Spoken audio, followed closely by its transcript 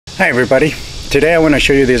Hi everybody, today I want to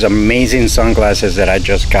show you these amazing sunglasses that I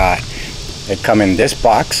just got. They come in this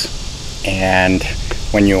box, and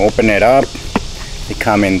when you open it up they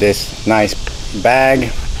come in this nice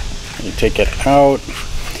bag. You take it out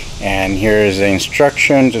and here's the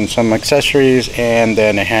instructions and some accessories, and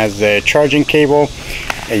then it has the charging cable.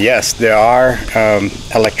 Yes, they are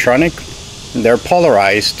electronic, they're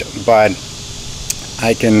polarized, but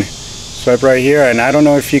I can swipe right here, and I don't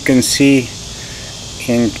know if you can see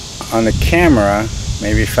on the camera,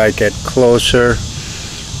 maybe if I get closer,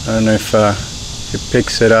 I don't know if it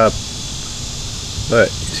picks it up, but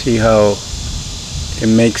see how it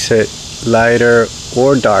makes it lighter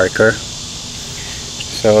or darker.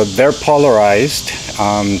 So they're polarized,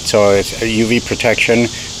 so it's a UV protection,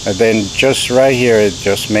 but then just right here it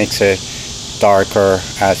just makes it darker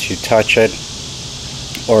as you touch it,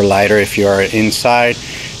 or lighter if you are inside.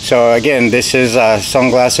 So again, this is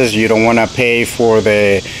sunglasses. You don't want to pay for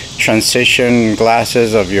the transition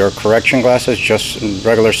glasses of your correction glasses, just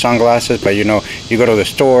regular sunglasses. But you know, you go to the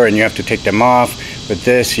store and you have to take them off. With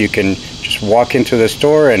this, you can just walk into the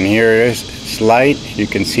store and here it is. It's light. You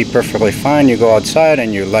can see perfectly fine. You go outside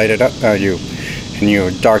and you light it up. You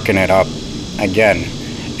darken it up. Again,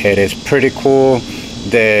 it is pretty cool.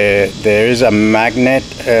 There is a magnet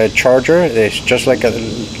charger. It's just like a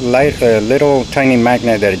little tiny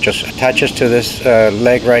magnet that it just attaches to this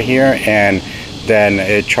leg right here, and then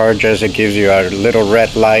it charges. It gives you a little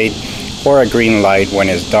red light or a green light when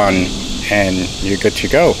it's done, and you're good to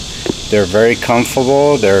go. They're very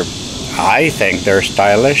comfortable. I think they're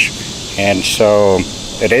stylish, and so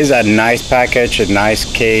it is a nice package, a nice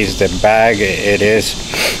case. The bag, it is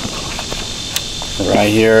right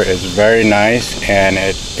here, is very nice, and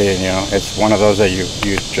you know, it's one of those that you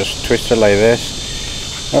just twist it like this,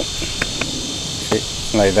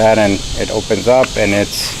 see, like that, and it opens up, and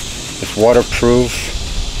it's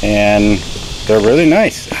waterproof, and they're really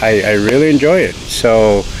nice. I really enjoy it.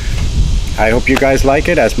 So I hope you guys like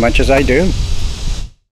it as much as I do.